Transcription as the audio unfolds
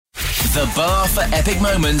The bar for epic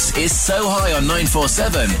moments is so high on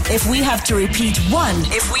 947. If we have to repeat one,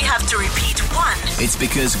 it's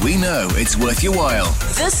because we know it's worth your while.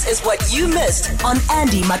 this is what you missed on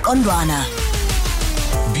Andy Makondwana.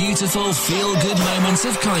 Beautiful feel-good moments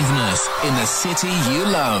of kindness in the city you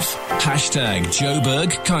love. Hashtag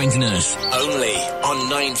Joburg Kindness. Only on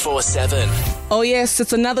 947. Oh yes,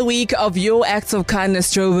 it's another week of your acts of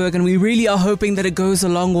kindness, Joburg, and we really are hoping that it goes a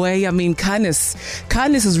long way. I mean, kindness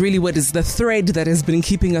is really what is the thread that has been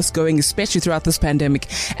keeping us going, especially throughout this pandemic,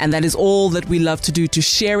 and that is all that we love to do, to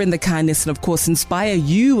share in the kindness and of course inspire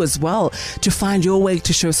you as well to find your way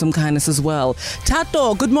to show some kindness as well.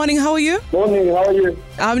 Tato, good morning, how are you? Morning, how are you?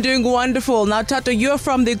 I'm doing wonderful. Now, Tato, you're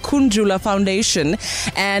from the Khunjulwa Foundation,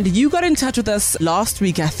 and you got in touch with us last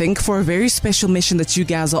week, I think, for a very special mission that you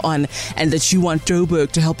guys are on and that you want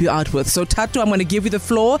Joburg to help you out with. So, Tato, I'm going to give you the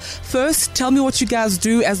floor. First, tell me what you guys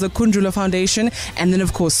do as the Khunjulwa Foundation, and then,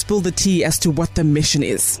 of course, spill the tea as to what the mission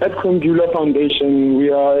is. At Khunjulwa Foundation,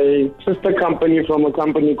 we are a sister company from a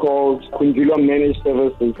company called Khunjulwa Managed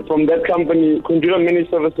Services. From that company, Khunjulwa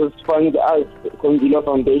Managed Services funds us, Khunjulwa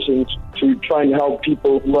Foundation, to try and help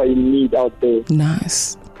people who are in need out there.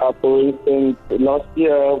 Nice. For instance, last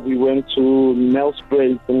year we went to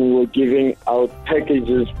Nelspruit and we were giving out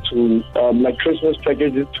packages to, like Christmas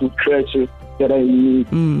packages to creches that are in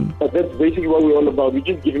need. But that's basically what we're all about. We're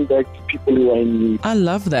just giving back to people who are in need. I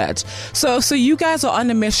love that. So you guys are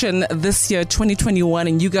on a mission this year, 2021,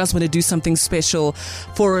 and you guys want to do something special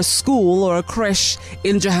for a school or a creche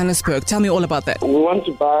in Johannesburg. Tell me all about that. We want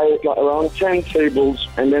to buy around 10 tables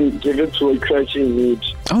and then give it to a creche in need.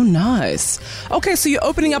 Oh, nice. Okay, so you're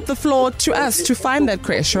opening up the floor to us to find that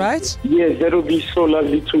creche, right? Yes, that would be so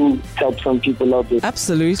lovely to help some people out there.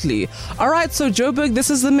 Absolutely. All right, so Joburg,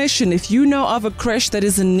 this is the mission. If you know of a creche that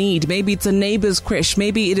is in need, maybe it's a neighbor's creche,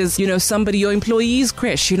 maybe it is, somebody, your employee's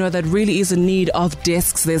creche, that really is in need of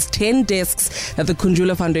desks. There's 10 desks that the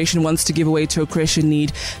Khunjulwa Foundation wants to give away to a creche in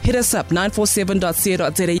need. Hit us up,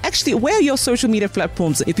 947.co.za. Actually, where are your social media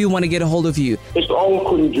platforms if you want to get a hold of you? It's all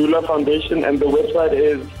Khunjulwa Foundation and the website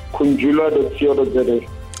is khunjulwa.co.za.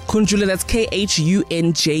 Khunjulwa, that's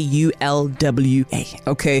Khunjulwa.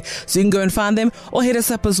 Okay, so you can go and find them or hit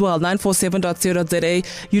us up as well, 947.co.za.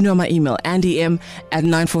 You know my email,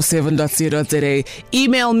 andym@947.co.za.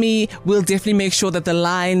 Email me. We'll definitely make sure that the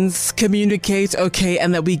lines communicate, okay,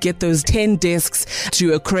 and that we get those 10 desks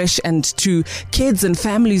to a creche and to kids and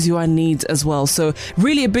families who are in need as well. So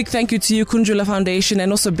really a big thank you to you, Khunjulwa Foundation,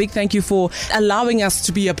 and also a big thank you for allowing us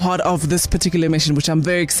to be a part of this particular mission, which I'm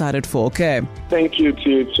very excited for, okay? Thank you to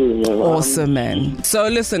you too. Awesome, man. So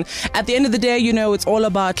listen, at the end of the day, it's all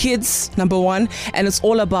about kids, number one, and it's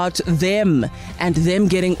all about them and them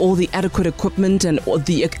getting all the adequate equipment and all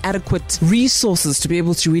the adequate resources to be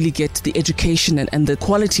able to really get the education and the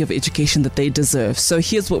quality of education that they deserve. So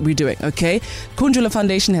here's what we're doing, okay? Khunjulwa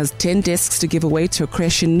Foundation has 10 desks to give away to a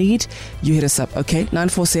creche in need. You hit us up, okay?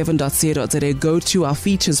 947.co.za. Go to our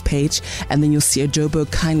features page and then you'll see a Joburg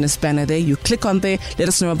Kindness banner there. You click on there, let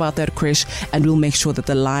us know about that creche, and we'll make sure that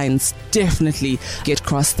the lines definitely get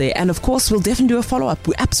crossed there. And of course, we'll definitely do a follow-up.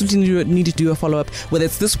 We absolutely need to do a follow-up, whether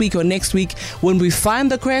it's this week or next week. When we find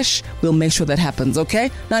the creche, we'll make sure that happens, okay?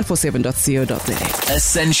 947.co.za.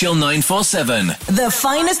 Essential 947. The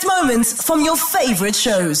finest moments from your favorite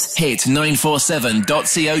shows. Hit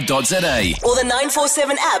 947.co.za. Or the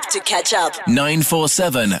 947 app to catch up.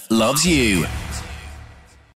 947 loves you.